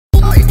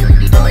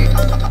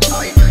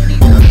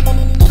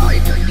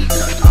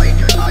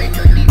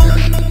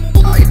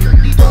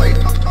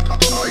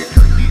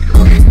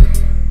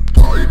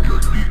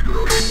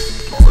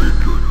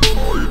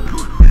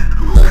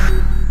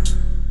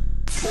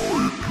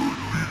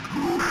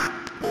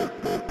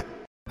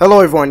Hello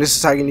everyone, this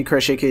is Tiger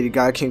Crush aka the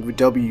God King with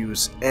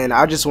W's, and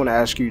I just want to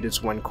ask you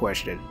this one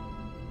question.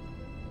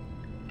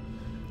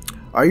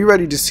 Are you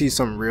ready to see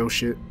some real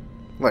shit?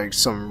 Like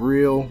some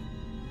real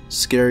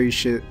scary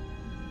shit?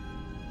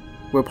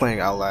 We're playing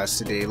Outlast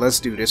today.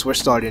 Let's do this. We're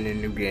starting a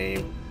new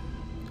game.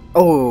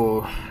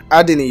 Oh,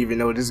 I didn't even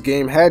know this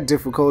game had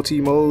difficulty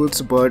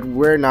modes, but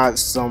we're not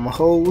some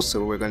hoes,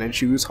 so we're gonna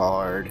choose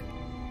hard.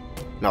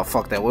 No,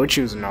 fuck that. We're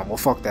choosing normal.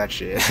 Fuck that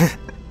shit.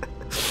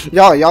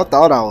 Y'all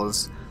thought I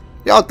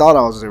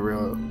was the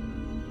real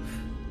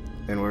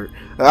N-word.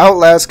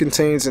 Outlast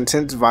contains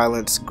intense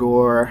violence,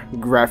 gore,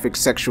 graphic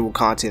sexual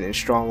content, and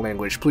strong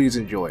language. Please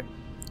enjoy.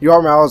 You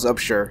are Miles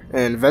Upshur,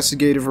 an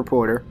investigative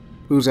reporter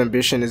whose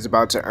ambition is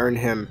about to earn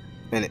him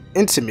an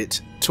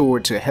intimate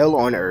tour to hell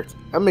on earth.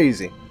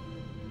 Amazing.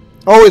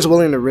 Always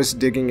willing to risk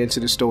digging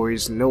into the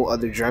stories no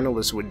other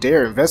journalist would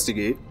dare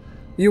investigate,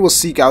 you will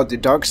seek out the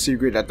dark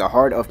secret at the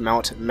heart of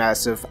Mount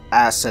Massive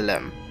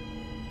Asylum.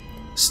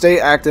 Stay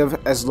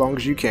active as long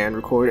as you can,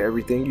 record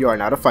everything, you are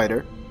not a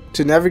fighter.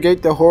 To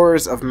navigate the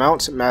horrors of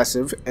Mount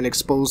Massive and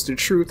expose the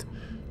truth,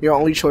 your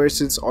only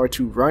choices are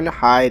to run,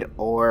 hide,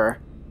 or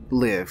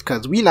live.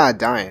 Cause we not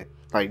dying.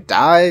 Like,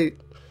 die?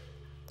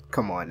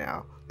 Come on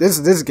now.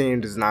 This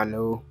game does not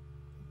know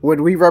what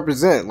we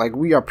represent. Like,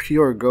 we are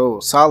pure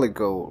gold, solid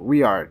gold.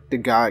 We are the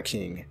God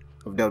King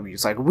of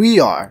W's. Like, we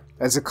are,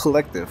 as a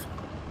collective.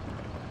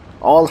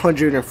 All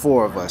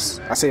 104 of us.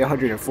 I say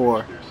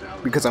 104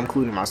 because I'm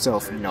including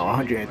myself, you know,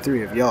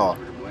 103 of y'all,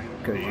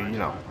 because you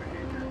know,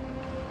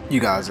 you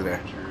guys are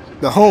there,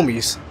 the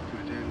homies.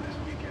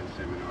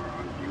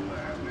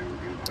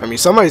 I mean,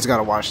 somebody's got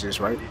to watch this,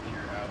 right?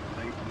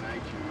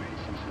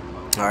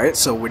 Alright,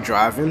 so we're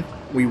driving,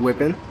 we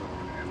whipping,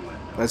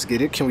 let's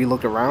get it. Can we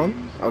look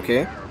around?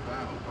 Okay,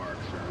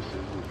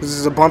 this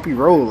is a bumpy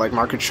road, like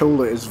my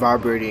controller is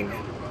vibrating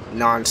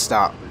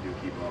non-stop.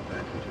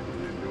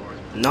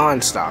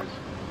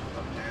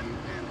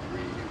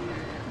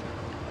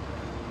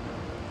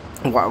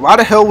 Why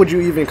the hell would you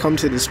even come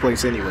to this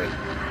place anyway?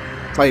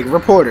 Like,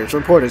 reporters,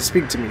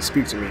 speak to me.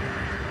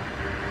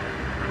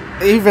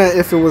 Even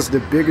if it was the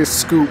biggest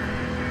scoop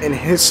in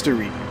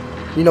history,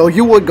 you know,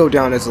 you would go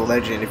down as a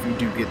legend if you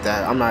do get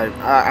that.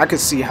 I could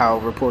see how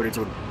reporters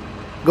would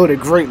go to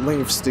great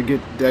lengths to get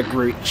that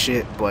great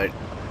shit, but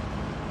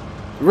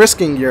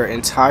risking your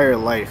entire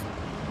life,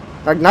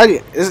 like,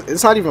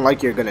 it's not even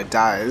like you're gonna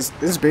die.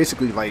 It's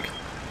basically like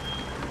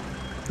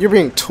you're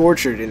being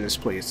tortured in this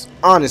place,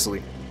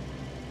 honestly.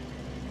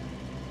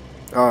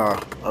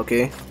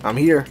 Okay, I'm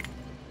here.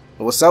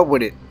 What's up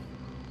with it?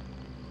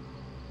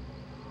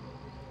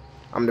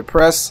 I'm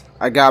depressed.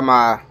 I got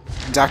my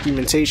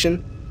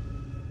documentation.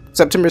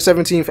 September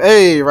 17th,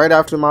 hey, right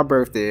after my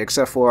birthday,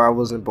 except for I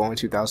wasn't born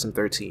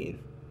 2013.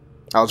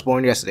 I was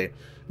born yesterday.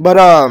 But,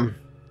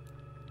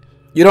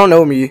 you don't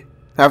know me.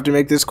 Have to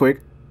make this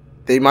quick.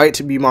 They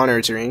might be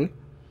monitoring.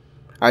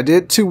 I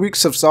did 2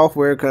 weeks of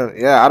software.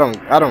 Yeah,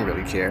 I don't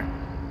really care.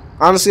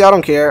 Honestly, I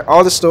don't care.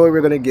 All the story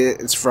we're gonna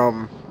get is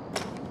from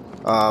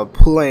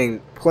playing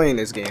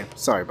this game.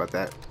 Sorry about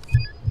that.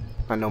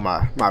 I know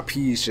my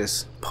P's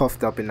just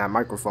puffed up in that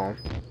microphone.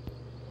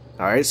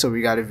 Alright, so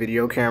we got a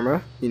video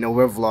camera. You know,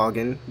 we're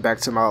vlogging. Back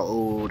to my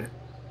old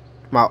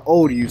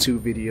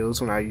YouTube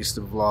videos when I used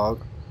to vlog.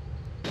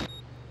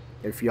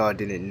 If y'all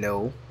didn't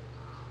know.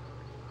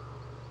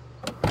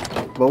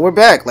 But we're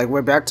back. Like,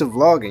 we're back to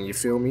vlogging, you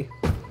feel me?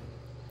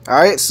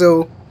 Alright,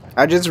 so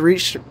I just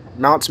reached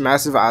Mount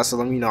Massive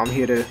Asylum. You know, I'm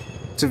here to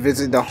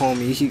visit the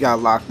homie. He got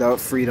locked up.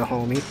 Free the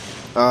homie.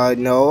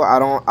 No, I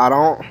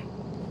don't.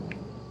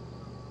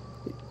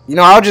 You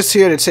know, I was just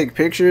here to take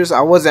pictures.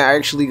 I wasn't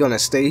actually gonna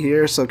stay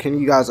here, so can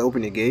you guys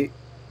open the gate?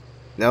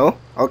 No?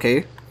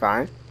 Okay,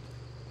 fine.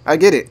 I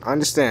get it. I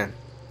understand.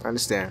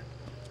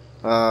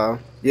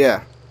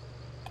 Yeah.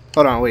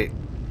 Hold on, wait.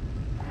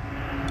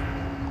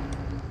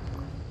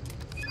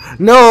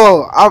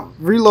 No! I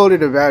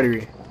reloaded the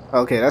battery.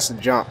 Okay, that's a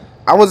jump.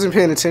 I wasn't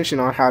paying attention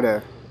on how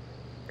to...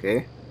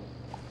 Okay.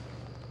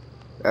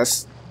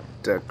 That's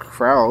the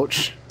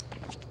crouch.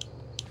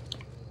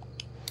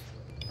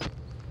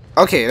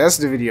 Okay, that's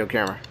the video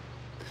camera.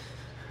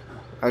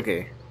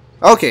 Okay.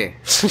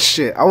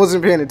 Shit, I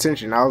wasn't paying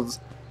attention. Can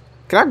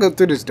I go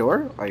through this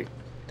door? Like,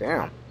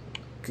 damn.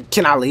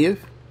 Can I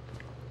leave?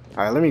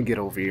 Alright, let me get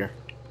over here.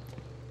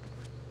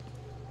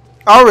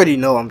 I already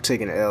know I'm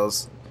taking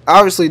L's.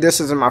 Obviously, this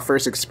isn't my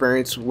first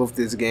experience with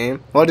this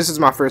game. Well, this is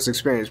my first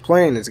experience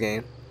playing this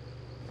game.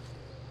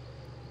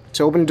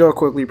 To open the door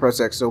quickly, press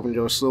X to open the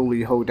door.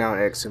 Slowly hold down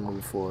X and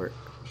move forward.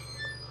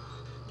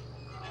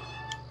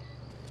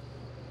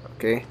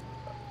 Okay.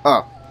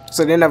 Oh,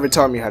 so they never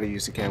taught me how to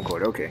use the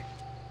camcorder. Okay.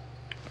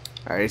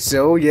 Alright,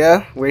 so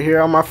yeah, we're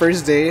here on my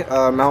first day.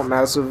 Mount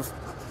Massive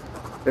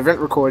event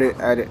recorded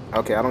at it.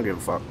 Okay, I don't give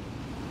a fuck.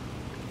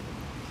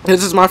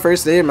 This is my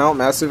first day at Mount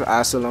Massive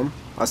Asylum,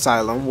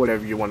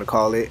 whatever you want to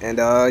call it. And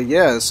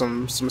yeah,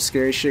 some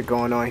scary shit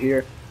going on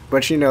here.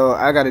 But you know,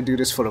 I gotta do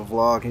this for the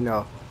vlog, you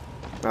know.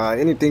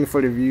 Anything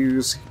for the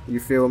views, you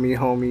feel me,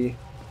 homie?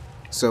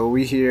 So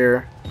we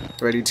here,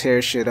 ready to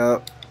tear shit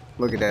up.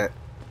 Look at that.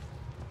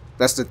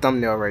 That's the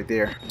thumbnail right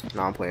there.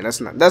 No, I'm playing.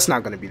 That's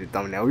not gonna be the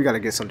thumbnail. We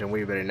gotta get something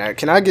way better than that.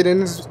 Can I get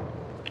in this?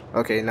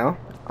 Okay, no.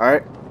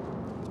 Alright.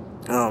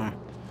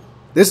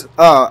 This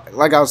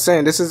like I was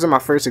saying, this isn't my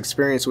first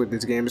experience with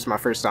this game. It's my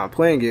first time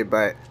playing it,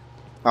 but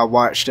I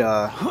watched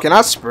can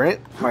I sprint?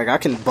 Like I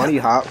can bunny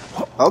hop.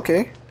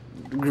 Okay.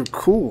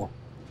 Cool.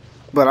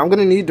 But I'm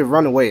gonna need to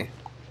run away.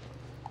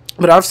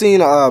 But I've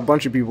seen a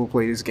bunch of people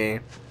play this game.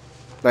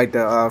 Like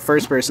the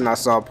first person I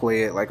saw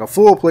play it, like a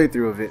full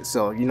playthrough of it.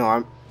 So, you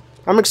know,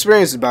 I'm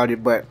experienced about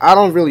it, but I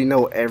don't really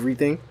know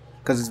everything.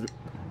 Cause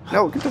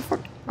no, get the fuck.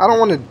 I don't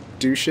want to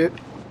do shit.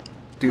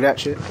 Do that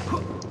shit.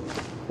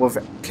 With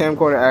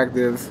camcorder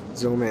active,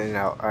 zoom in and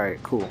out.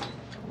 Alright, cool.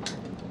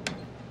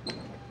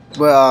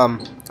 But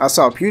I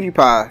saw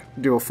PewDiePie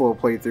do a full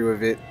playthrough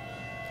of it.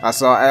 I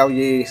saw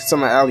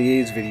some of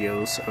Alie's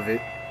videos of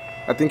it.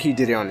 I think he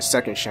did it on his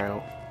second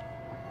channel.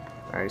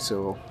 Alright,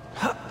 so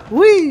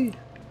whee!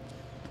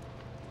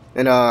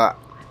 And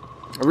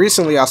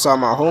recently I saw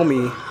my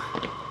homie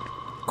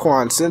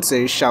Quan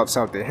Sensei, shouts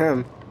out to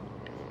him,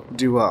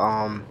 do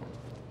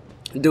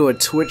a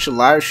Twitch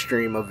live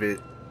stream of it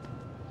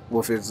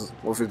with his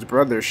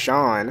brother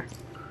Sean,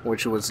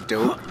 which was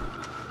dope.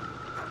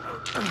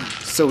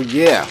 So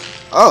yeah.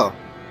 Oh.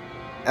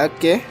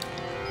 Okay.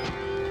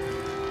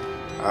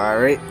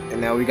 Alright, and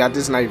now we got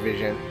this night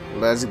vision.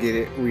 Let's get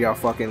it. We are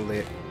fucking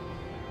lit.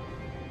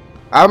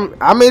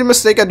 I made a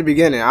mistake at the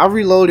beginning. I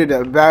reloaded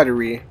a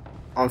battery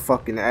on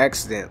fucking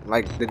accident,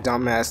 like the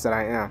dumbass that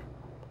I am.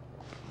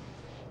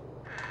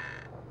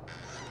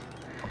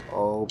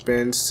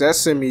 Open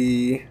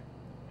sesame.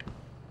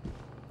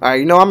 Alright,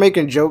 you know I'm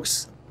making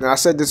jokes. And I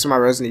said this in my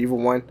Resident Evil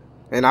 1.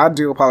 And I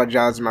do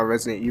apologize in my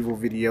Resident Evil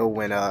video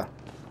when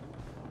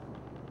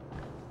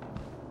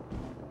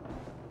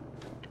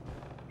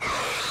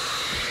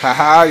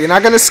haha, you're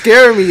not gonna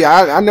scare me.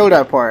 I know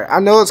that part. I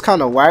know it's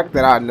kinda whack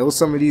that I know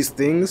some of these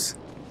things.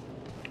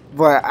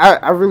 But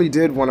I really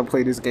did want to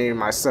play this game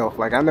myself.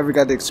 Like, I never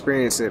got to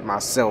experience it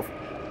myself.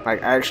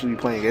 Like, actually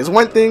playing it. It's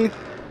one thing,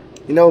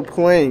 you know,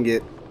 playing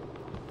it.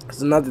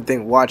 It's another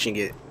thing watching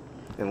it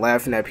and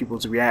laughing at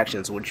people's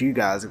reactions, which you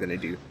guys are going to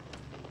do.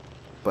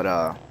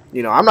 But,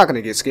 you know, I'm not going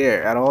to get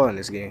scared at all in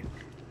this game.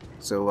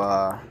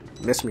 So,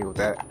 miss me with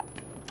that.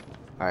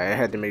 Alright, I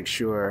had to make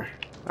sure.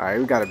 Alright,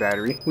 we got a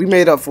battery. We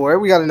made up for it.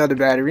 We got another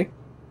battery.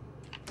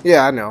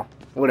 Yeah, I know.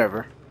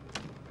 Whatever.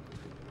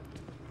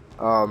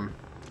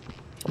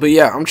 But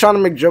yeah, I'm trying to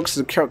make jokes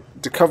to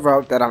cover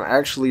up that I'm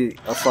actually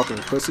a fucking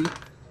pussy.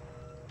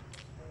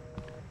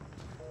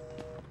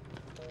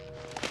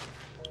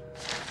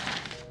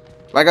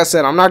 Like I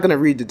said, I'm not gonna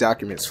read the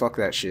documents. Fuck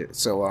that shit.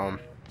 So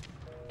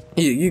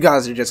you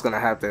guys are just gonna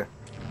have to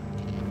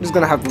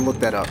look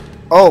that up.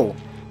 Oh,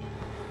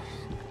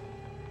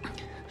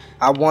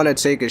 I want to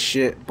take a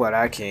shit, but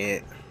I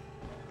can't.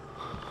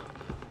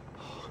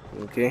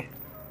 Okay.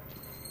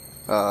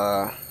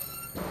 The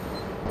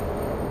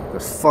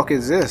fuck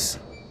is this?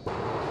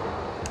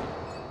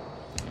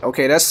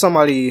 Okay, that's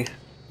somebody.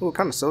 What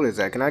kind of soda is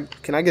that? Can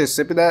I get a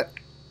sip of that?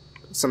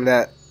 Some of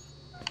that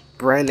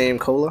brand name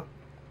cola.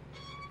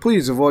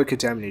 Please avoid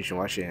contamination.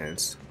 Wash your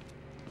hands.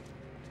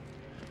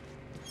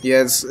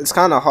 Yeah, it's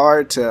kind of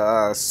hard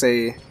to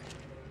say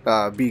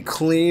be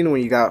clean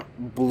when you got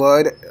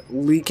blood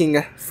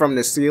leaking from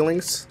the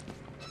ceilings.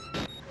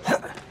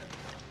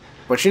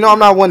 But you know, I'm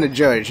not one to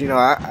judge. You know,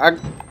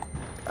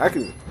 I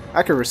can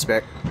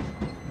respect.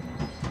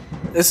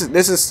 This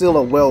is still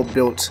a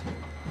well-built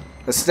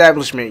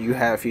establishment you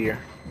have here.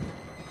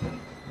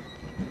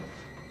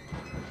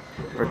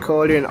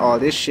 Recording all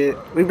this shit.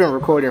 We've been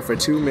recording for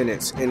 2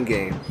 minutes in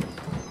game.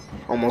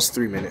 Almost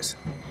 3 minutes.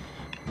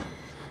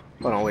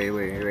 Hold on,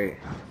 wait.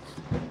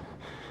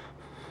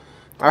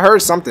 I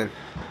heard something.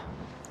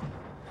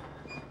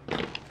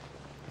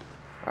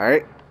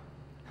 Alright.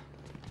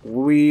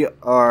 We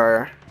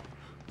are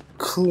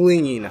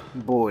clean,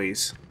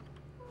 boys.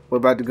 We're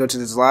about to go to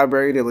this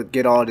library to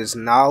get all this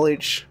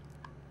knowledge.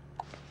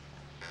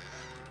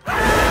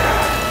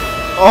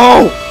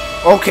 Oh!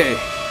 Okay.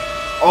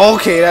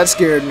 Okay, that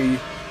scared me.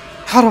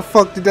 How the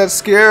fuck did that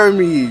scare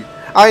me?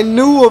 I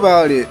knew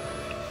about it.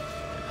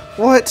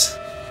 What?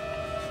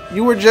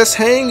 You were just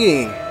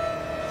hanging.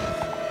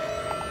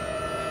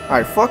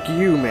 Alright, fuck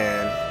you,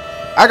 man.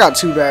 I got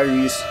 2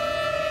 batteries.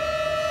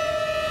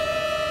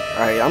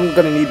 Alright, I'm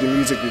gonna need the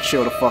music to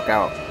chill the fuck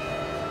out.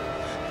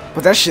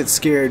 But that shit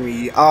scared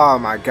me. Oh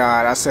my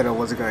god, I said I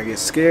wasn't gonna get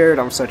scared.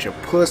 I'm such a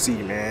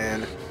pussy,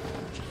 man.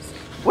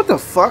 What the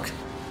fuck?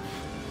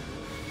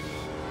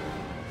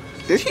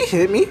 Did he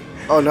hit me?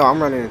 Oh no,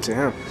 I'm running into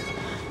him.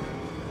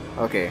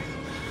 Okay.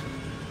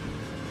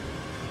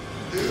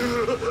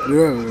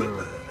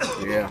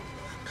 Yeah.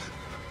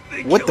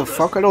 What the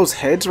fuck are those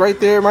heads right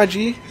there, my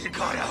G?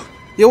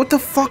 Yo, what the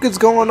fuck is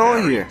going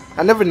on here?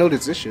 I never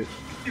noticed this shit.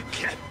 You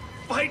can't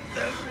fight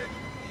them.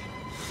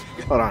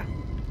 Hold on.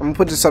 I'm gonna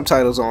put the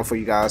subtitles on for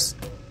you guys.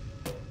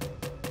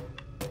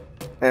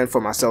 And for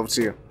myself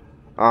too.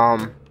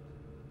 There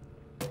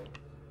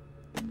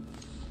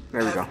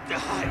we go.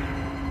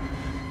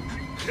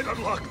 You can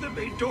unlock the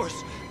main doors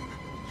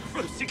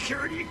from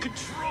security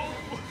control.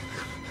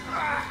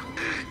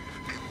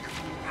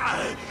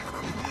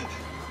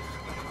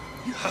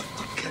 You have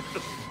to get the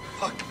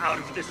fuck out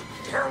of this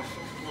terrible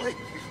place.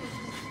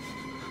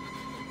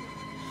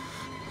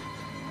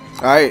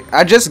 Alright,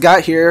 I just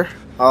got here,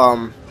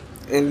 and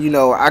you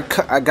know,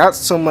 I got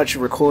so much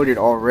recorded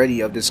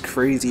already of this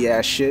crazy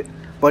ass shit,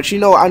 but you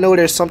know, I know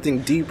there's something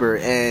deeper,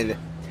 and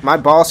my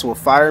boss will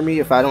fire me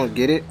if I don't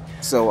get it,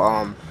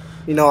 so,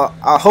 you know,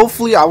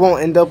 hopefully I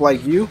won't end up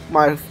like you,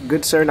 my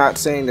good sir, not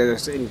saying that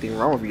there's anything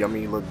wrong with you. I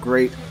mean, you look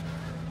great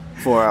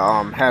for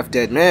a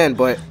half-dead man,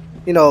 but,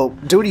 you know,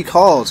 duty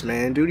calls,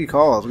 man, duty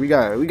calls. We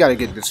gotta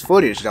get this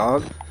footage,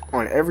 dog,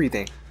 on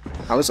everything.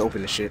 Now, let's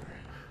open this shit.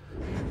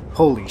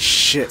 Holy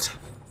shit.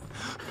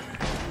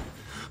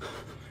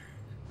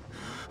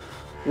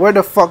 Where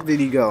the fuck did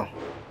he go?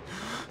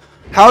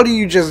 How do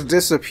you just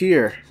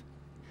disappear?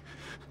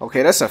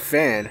 Okay, that's a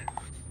fan.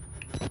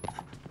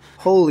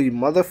 Holy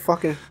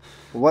motherfucking...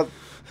 What?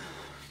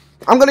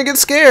 I'm gonna get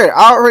scared.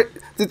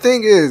 The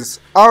thing is,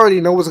 I already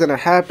know what's gonna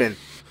happen.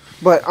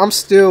 But I'm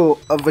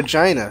still a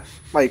vagina.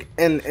 Like,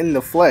 in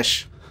the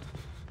flesh.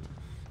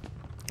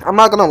 I'm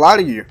not gonna lie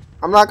to you.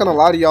 I'm not gonna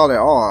lie to y'all at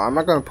all. I'm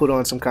not gonna put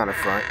on some kind of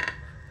front.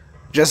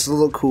 Just to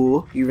look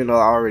cool, even though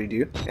I already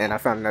do. And I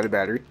found another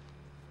battery.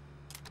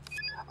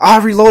 I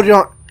reloaded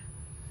on...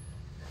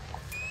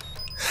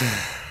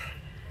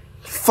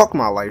 Fuck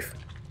my life.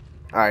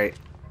 Alright.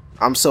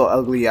 I'm so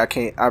ugly, I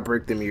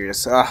break the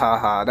mirrors. Ah ha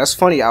ha. That's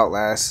funny,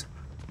 Outlast.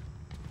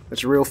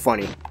 That's real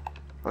funny.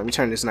 Let me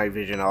turn this night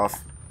vision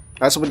off.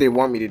 That's what they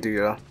want me to do,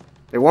 though.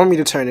 They want me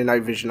to turn the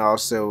night vision off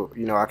so,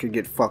 you know, I could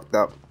get fucked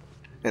up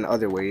in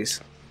other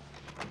ways.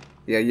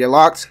 Yeah, you're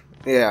locked?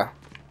 Yeah.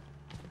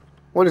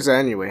 What is that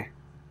anyway?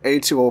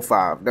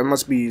 A205. That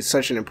must be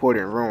such an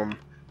important room.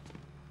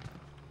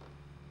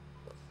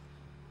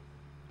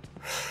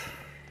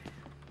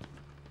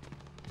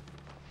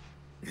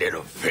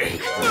 Little pig.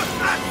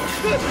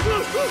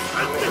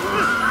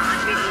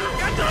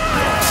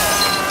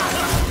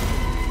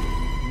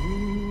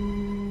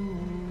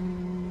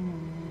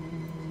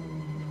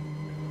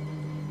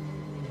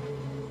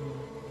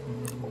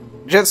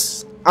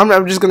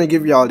 I'm just gonna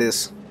give y'all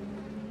this.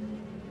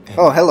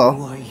 Oh, hello.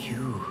 Who are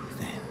you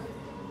then?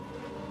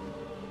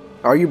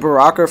 Are you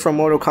Baraka from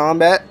Mortal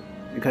Kombat?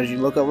 Because you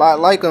look a lot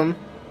like him.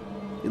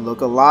 You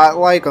look a lot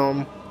like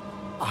him.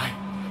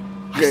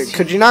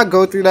 Could you not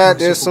go through that?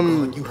 There's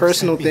some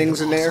personal things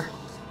in there.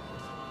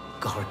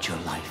 Guard your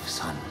life,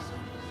 son.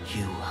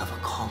 You have a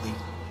calling.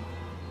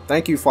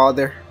 Thank you,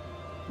 Father.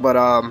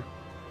 But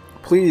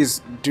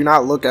please do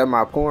not look at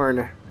my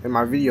porn in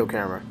my video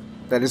camera.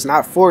 That is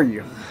not for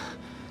you.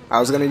 I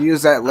was gonna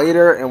use that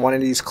later in one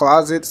of these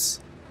closets.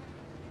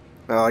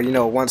 You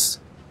know, once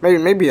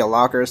maybe a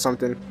locker or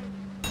something.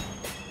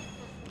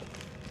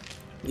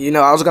 You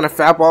know, I was gonna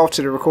fap off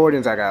to the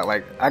recordings I got.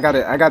 Like, I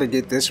gotta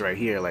get this right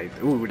here. Like,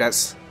 ooh,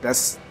 that's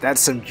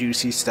some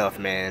juicy stuff,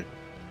 man.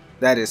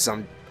 That is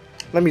some.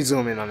 Let me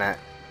zoom in on that.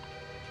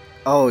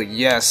 Oh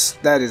yes,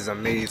 that is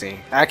amazing.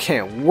 I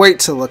can't wait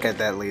to look at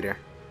that later.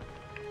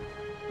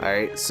 All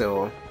right,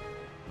 so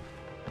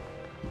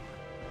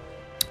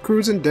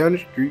cruising down the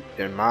street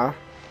in my.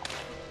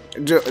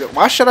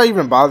 Why should I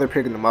even bother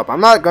picking them up?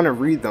 I'm not gonna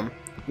read them.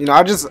 You know,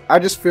 I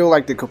just feel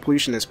like the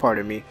completionist part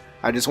of me.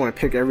 I just want to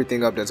pick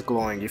everything up that's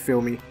glowing, you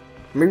feel me?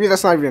 Maybe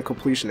that's not even a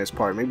completionist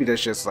part. Maybe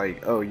that's just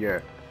like, oh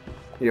yeah,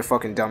 you're a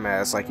fucking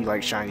dumbass, like you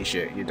like shiny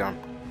shit, you're dumb.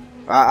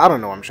 I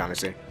don't know what I'm trying to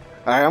say.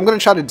 Alright, I'm gonna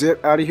try to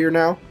dip out of here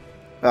now.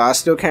 I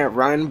still can't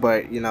run,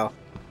 but you know.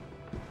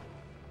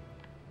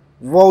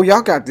 Whoa,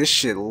 y'all got this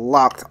shit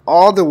locked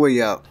all the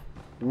way up.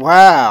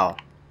 Wow.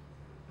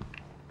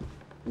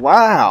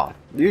 Wow.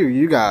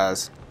 You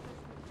guys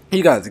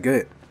are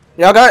good.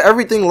 Y'all got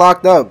everything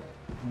locked up,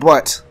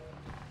 but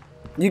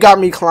you got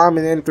me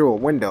climbing in through a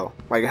window.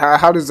 Like,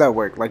 how does that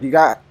work? Like,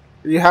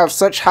 you have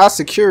such high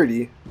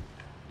security,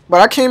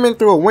 but I came in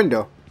through a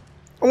window.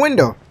 A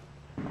window.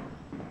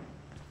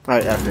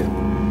 Alright, F it.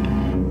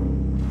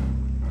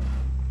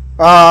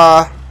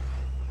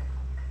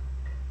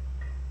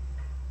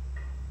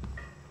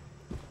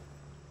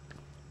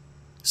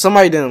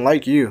 Somebody didn't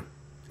like you.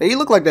 Hey, you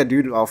look like that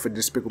dude off of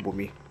Despicable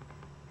Me.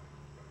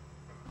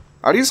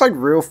 Are these like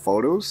real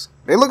photos?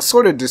 They look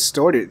sort of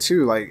distorted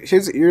too. Like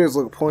his ears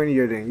look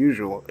pointier than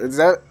usual. Is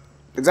that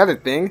a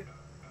thing?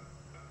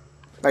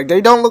 Like they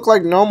don't look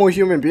like normal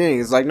human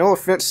beings. Like no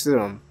offense to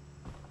them.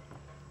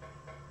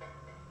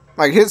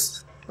 Like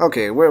his.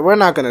 Okay, we're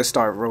not gonna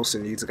start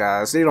roasting these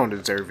guys. They don't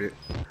deserve it.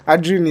 I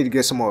do need to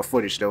get some more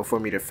footage though for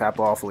me to fap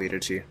off later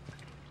too.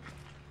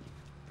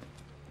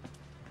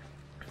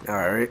 All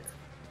right.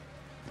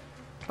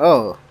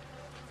 Oh,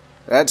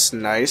 that's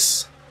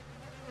nice.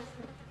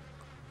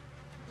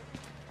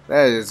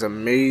 That is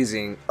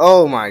amazing.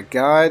 Oh my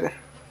god.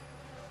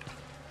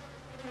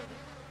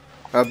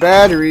 A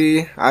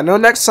battery. I know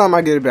next time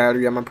I get a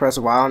battery, I'm gonna press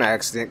Y on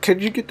accident.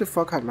 Could you get the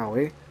fuck out of my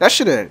way? That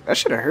should have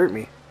hurt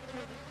me.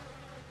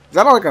 Is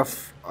that like a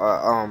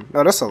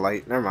no, that's a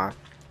light. Never mind.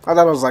 I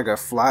thought it was like a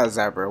fly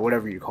zapper or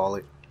whatever you call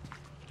it.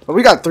 But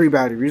we got 3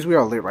 batteries. We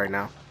are lit right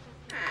now.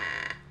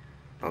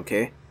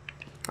 Okay.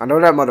 I know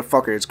that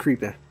motherfucker is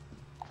creeping.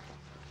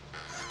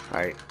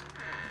 Alright.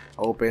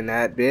 Open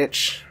that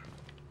bitch.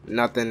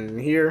 Nothing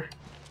here.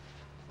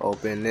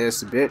 Open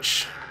this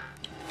bitch.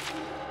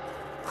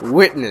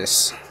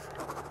 Witness.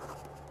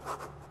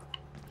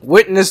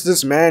 Witness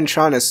this man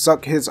trying to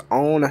suck his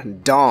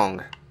own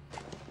dong.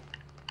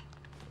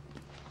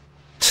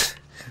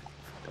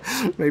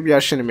 Maybe I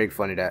shouldn't make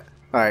fun of that.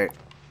 Alright.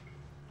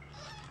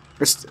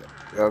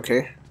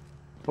 Okay.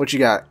 What you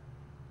got?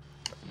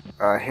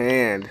 A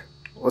hand.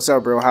 What's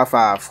up, bro? High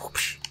five.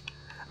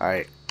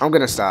 Alright. I'm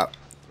gonna stop.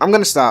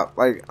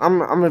 Like,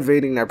 I'm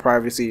invading their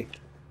privacy.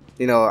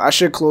 You know, I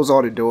should close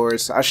all the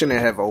doors. I shouldn't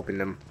have opened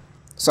them.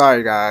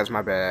 Sorry, guys.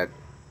 My bad.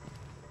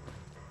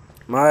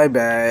 My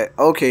bad.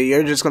 Okay,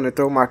 you're just gonna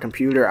throw my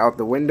computer out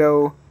the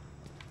window.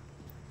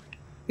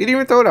 You didn't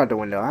even throw it out the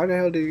window. How the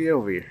hell did you get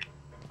over here?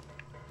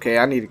 Okay,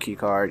 I need a key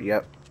card.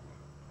 Yep.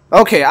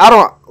 Okay, I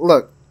don't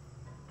look.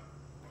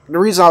 The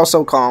reason I was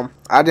so calm,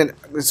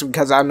 it's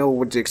because I know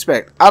what to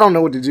expect. I don't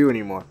know what to do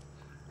anymore.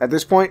 At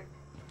this point,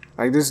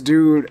 like, this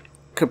dude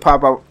could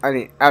pop out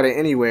of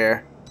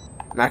anywhere,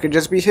 and I could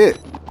just be hit.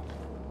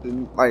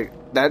 Like,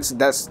 that's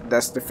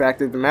the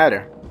fact of the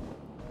matter.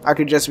 I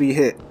could just be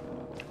hit.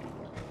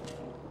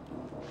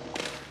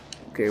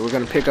 Okay, we're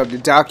gonna pick up the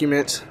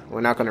document.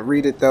 We're not gonna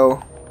read it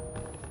though.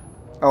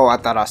 Oh, I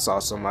thought I saw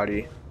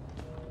somebody.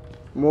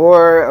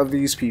 More of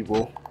these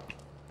people.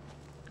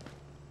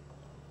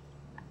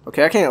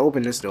 Okay, I can't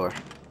open this door.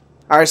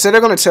 Alright, so they're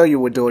gonna tell you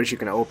what doors you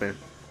can open.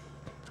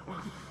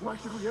 Why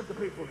should we have to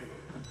pay for it?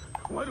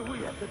 Why do we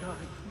have to die?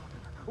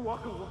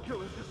 Walker will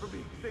kill us just for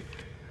being sick.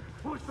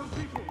 Who are some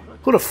people?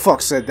 Who the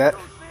fuck said that?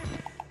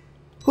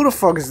 Who the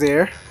fuck is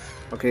there?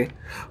 Okay.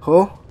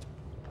 Oh.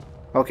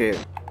 Okay.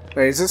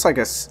 Wait, is this like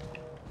a...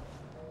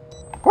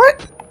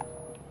 What?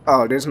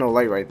 Oh, there's no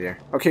light right there.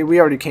 Okay, we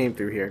already came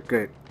through here.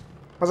 Good.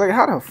 I was like,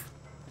 how the f...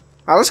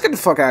 Alright, let's get the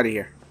fuck out of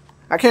here.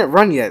 I can't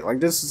run yet.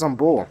 Like, this is some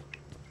bull.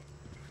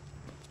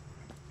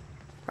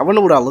 I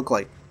wonder what I look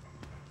like.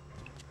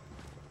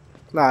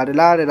 La da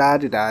la da da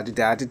da da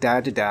da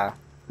da da da.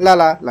 La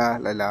la la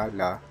la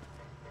la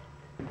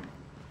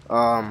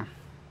la.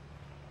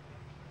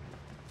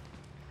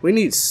 We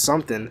need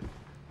something.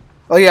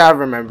 Oh yeah, I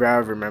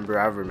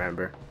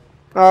remember.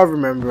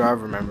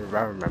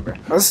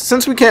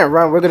 Since we can't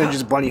run, we're gonna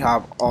just bunny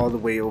hop all the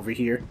way over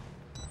here.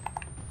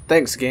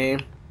 Thanks,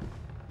 game.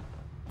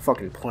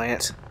 Fucking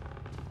plant.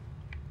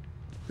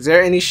 Is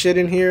there any shit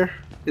in here?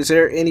 Is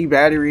there any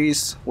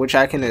batteries which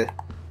I can...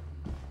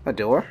 A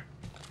door?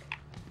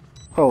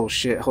 Oh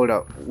shit, hold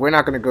up. We're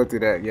not gonna go through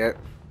that yet.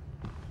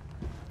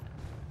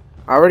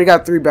 I already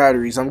got 3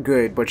 batteries, I'm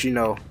good, but you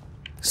know,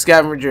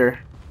 scavenger.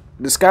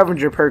 The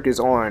scavenger perk is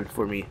on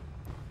for me.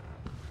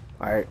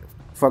 Alright,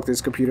 fuck this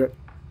computer.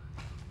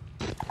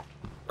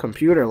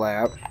 Computer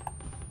lab.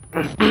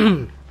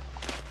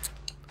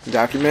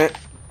 Document.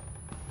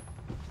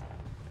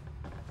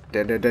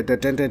 Dun dun dun dun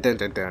dun dun dun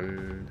dun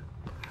dun.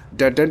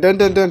 Dun dun dun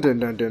dun dun dun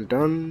dun dun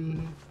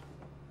dun.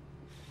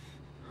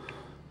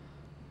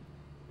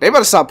 They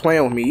better stop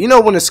playing with me. You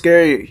know when a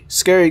scary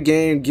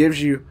game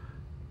gives you...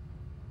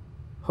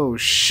 Oh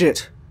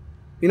shit.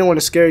 You know when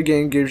a scary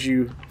game gives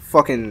you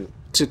fucking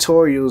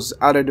tutorials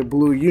out of the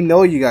blue, you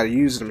know you gotta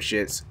use them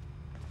shits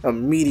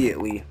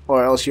immediately,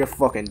 or else you're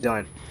fucking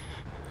done.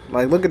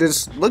 Like, look at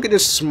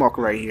this smuck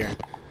right here.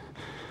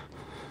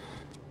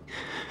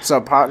 What's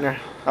up, partner?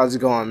 How's it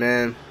going,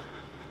 man?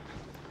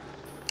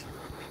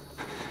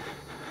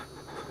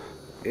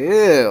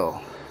 Ew.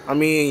 I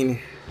mean,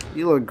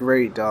 you look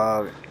great,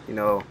 dog. You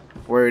know,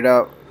 word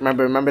up.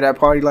 Remember that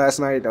party last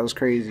night? That was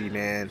crazy,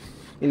 man.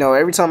 You know,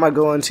 every time I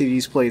go into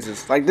these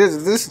places, like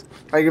this,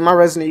 like in my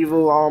Resident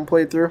Evil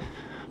playthrough,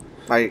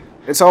 like,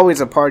 it's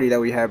always a party that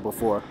we had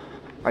before.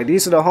 Like,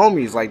 these are the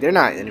homies. Like, they're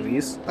not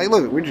enemies. Like,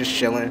 look, we're just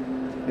chilling.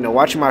 You know,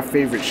 watching my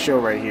favorite show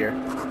right here.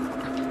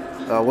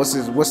 What's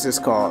this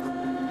called?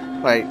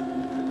 Like,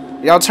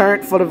 y'all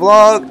turned for the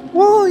vlog?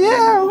 Woo,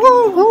 yeah,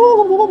 woo,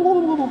 woo, woo,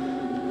 woo, woo.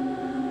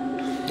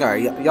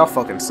 Alright, y'all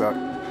fucking suck.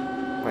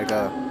 Like,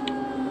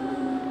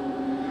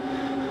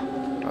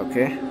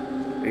 okay.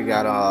 We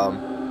got,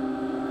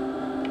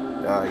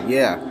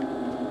 yeah.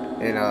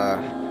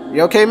 And,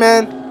 you okay,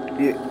 man?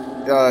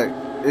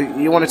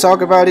 You want to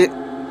talk about it?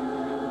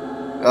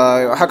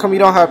 How come you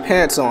don't have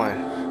pants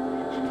on?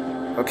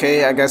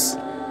 Okay, I guess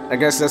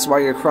that's why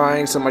you're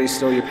crying. Somebody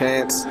stole your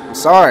pants. I'm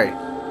sorry.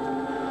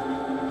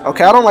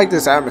 Okay, I don't like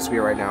this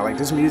atmosphere right now. Like,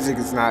 this music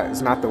is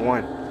not the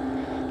one.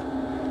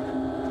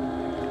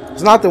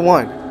 It's not the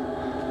one.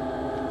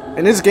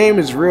 And this game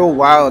is real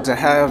wild to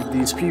have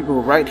these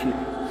people right here.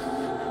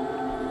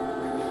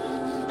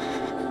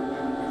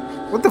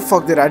 What the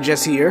fuck did I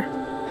just hear?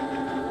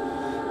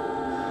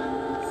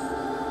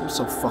 I'm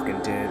so fucking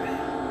dead.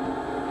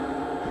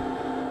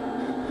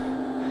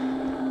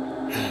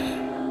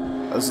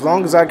 As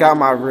long as I got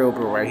my real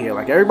bro right here.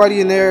 Like,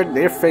 everybody in there,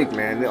 they're fake,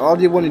 man. All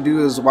they want to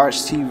do is watch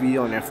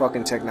TV on their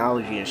fucking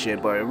technology and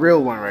shit. But a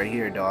real one right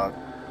here, dog.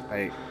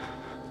 Like,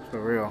 for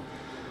real.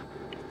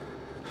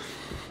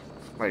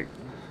 Like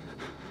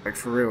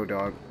for real,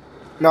 dog.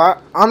 No,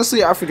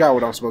 honestly, I forgot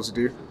what I'm supposed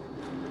to do.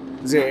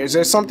 Is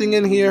there something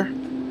in here?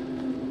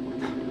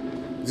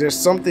 Is there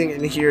something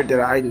in here that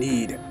I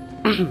need?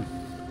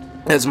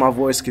 As my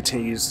voice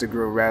continues to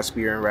grow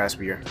raspier and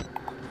raspier.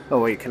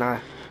 Oh wait, can I?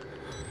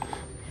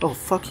 Oh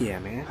fuck yeah,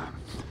 man.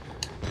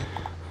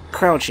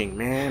 Crouching,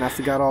 man. I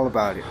forgot all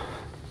about it.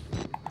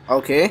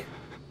 Okay.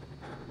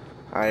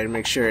 Alright,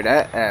 make sure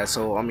that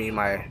asshole, I mean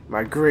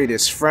my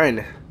greatest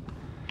friend,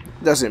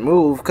 doesn't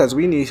move, because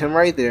we need him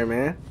right there,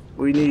 man.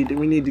 We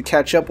need to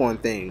catch up on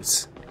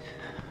things.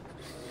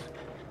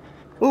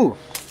 Ooh.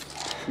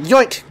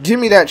 Yoink! Give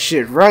me that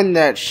shit. Run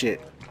that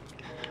shit.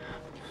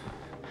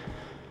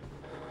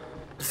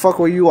 The fuck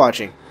were you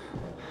watching?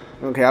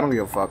 Okay, I don't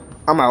give a fuck.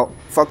 I'm out.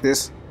 Fuck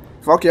this.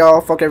 Fuck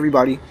y'all. Fuck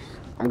everybody.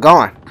 I'm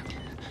gone.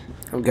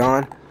 I'm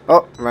gone.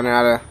 Oh, running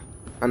out of...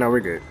 I know we're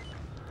good.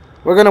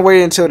 We're gonna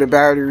wait until the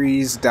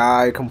batteries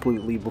die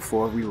completely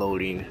before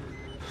reloading.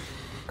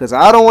 Because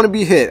I don't want to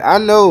be hit. I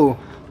know...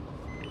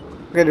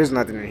 Okay, there's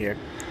nothing in here.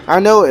 I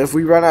know if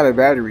we run out of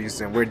batteries,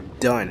 then we're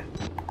done.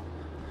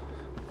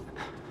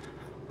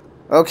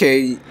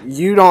 Okay,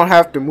 you don't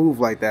have to move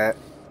like that.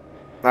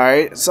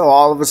 Alright, so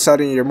all of a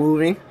sudden you're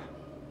moving.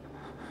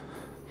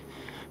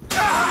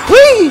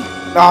 Whee!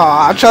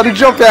 Ah, I tried to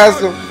jump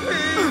past him.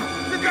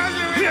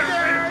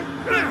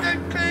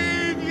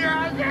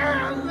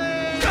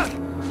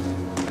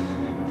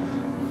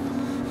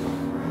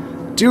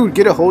 Dude,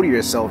 get a hold of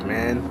yourself,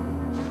 man.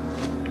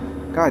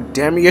 God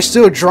damn it, you're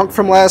still drunk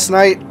from last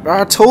night?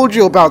 I told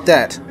you about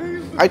that.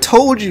 I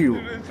told you.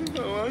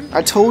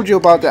 I told you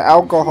about the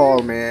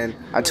alcohol, man.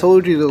 I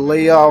told you to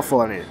lay off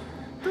on it.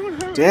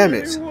 Damn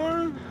it.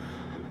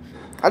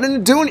 I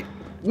didn't do any...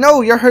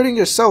 No, you're hurting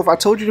yourself. I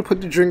told you to put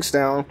the drinks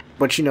down.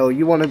 But, you know,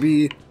 you want to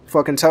be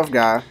fucking tough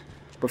guy.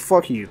 But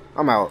fuck you.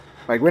 I'm out.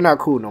 Like, we're not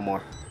cool no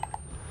more.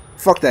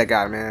 Fuck that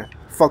guy, man.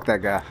 Fuck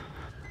that guy.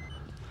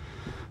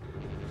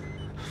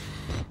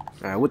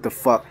 Alright, what the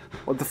fuck?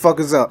 What the fuck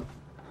is up?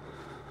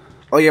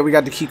 Oh yeah, we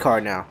got the key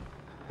card now.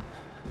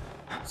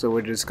 So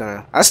we're just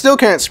gonna... I still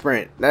can't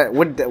sprint.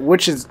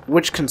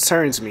 Which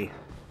concerns me.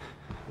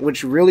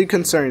 Which really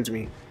concerns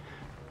me.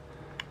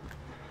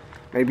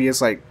 Maybe it's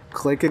like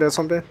click it or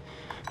something?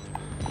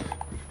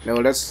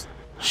 No, that's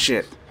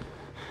shit.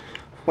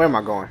 Where am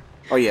I going?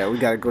 Oh yeah, we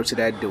gotta go to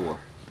that door.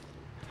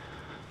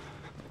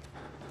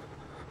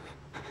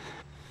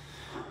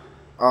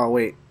 Oh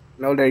wait.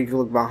 No, that you can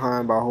look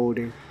behind by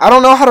holding. I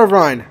don't know how to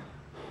run.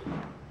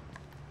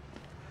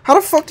 How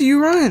the fuck do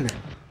you run?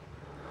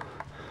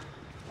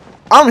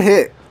 I'm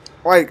hit.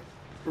 Like,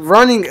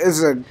 running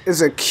is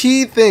a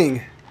key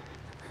thing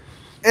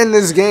in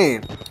this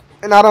game,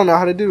 and I don't know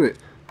how to do it.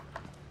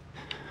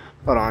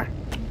 Hold on.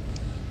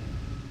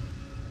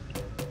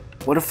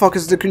 What the fuck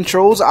is the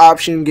controls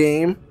option,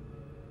 game?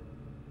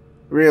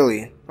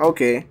 Really?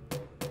 Okay.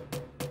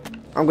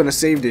 I'm gonna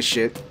save this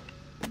shit.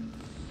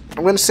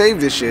 I'm gonna save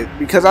this shit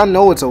because I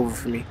know it's over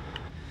for me.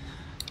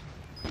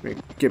 Let me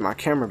get my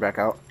camera back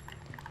out.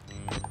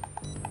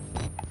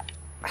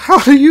 How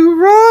do you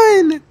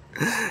run?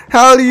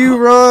 How do you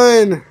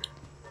run?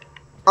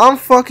 I'm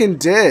fucking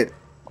dead.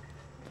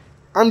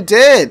 I'm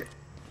dead.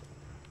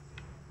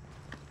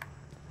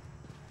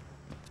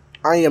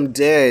 I am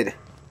dead.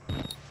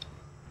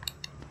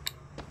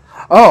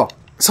 Oh,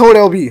 it's hold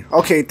LB.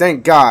 Okay,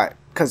 thank God.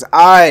 Because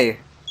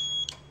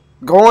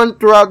going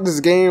throughout this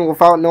game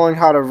without knowing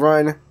how to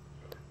run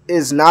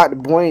is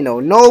not bueno.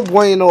 No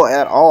bueno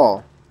at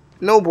all.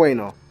 No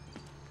bueno.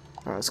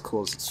 Alright, let's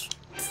close this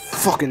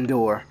fucking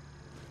door.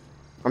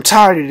 I'm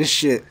tired of this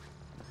shit.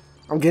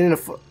 I'm getting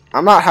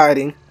I'm not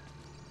hiding.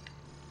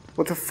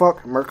 What the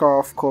fuck?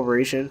 Murkoff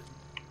Corporation?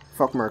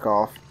 Fuck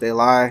Murkoff. They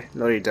lie.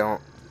 No, they don't.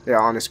 They're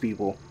honest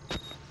people.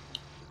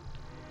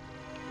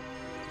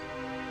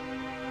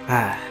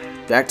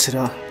 Back to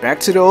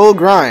the old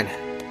grind.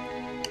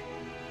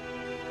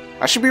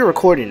 I should be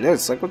recording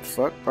this. Like, what the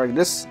fuck? Like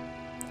this,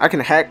 I can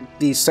hack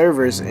these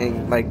servers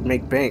and like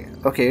make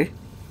bank. Okay.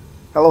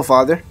 Hello,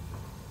 father.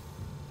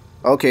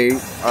 Okay.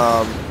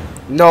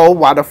 No.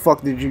 Why the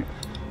fuck did you?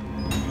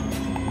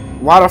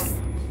 Why the?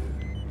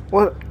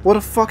 What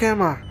the fuck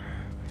am I?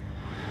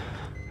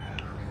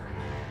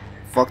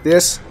 Fuck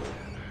this.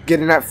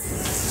 Get in that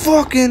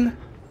fucking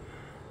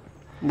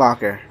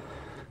locker.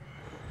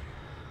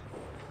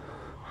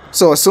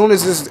 So as soon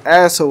as this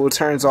asshole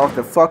turns off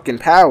the fucking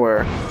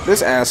power,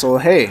 this asshole,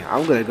 hey,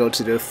 I'm gonna go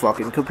to the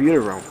fucking computer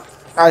room.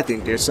 I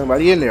think there's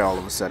somebody in there all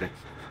of a sudden.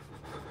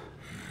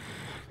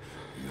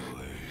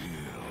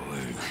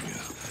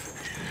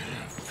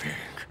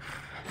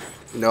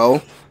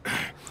 No.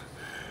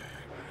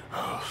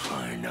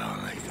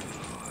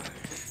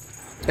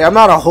 Hey, I'm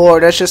not a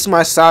whore, that's just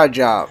my side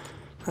job.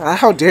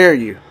 How dare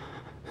you?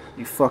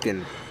 You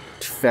fucking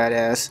fat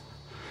ass.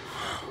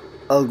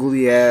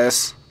 Ugly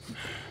ass.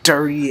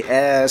 Dirty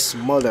ass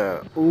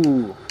mother.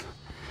 Ooh.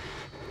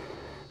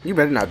 You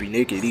better not be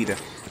naked either.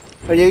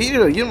 Oh yeah, you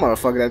the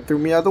motherfucker that threw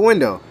me out the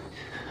window.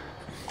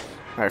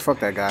 Alright, fuck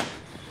that guy.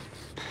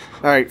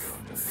 Alright,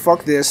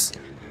 fuck this.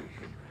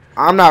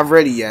 I'm not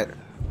ready yet.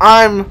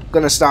 I'm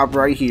gonna stop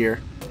right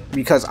here.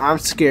 because I'm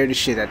scared as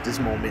shit at this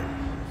moment.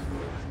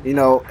 You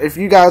know, if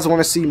you guys want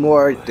to see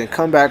more, then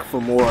come back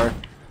for more.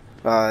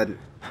 I'll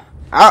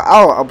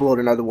upload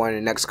another one in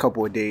the next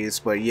couple of days.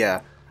 But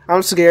yeah,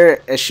 I'm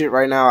scared as shit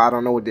right now. I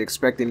don't know what to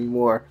expect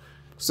anymore.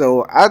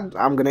 So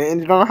I'm gonna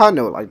end it on a high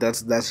note. Like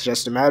that's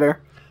just a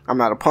matter. I'm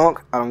not a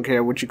punk. I don't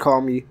care what you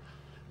call me.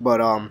 But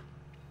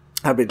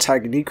I've been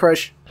Tiger D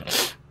Crush,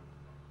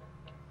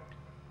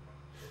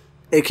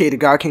 aka the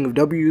God King of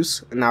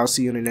W's, and I'll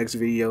see you in the next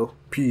video.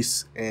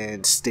 Peace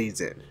and stay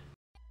zen.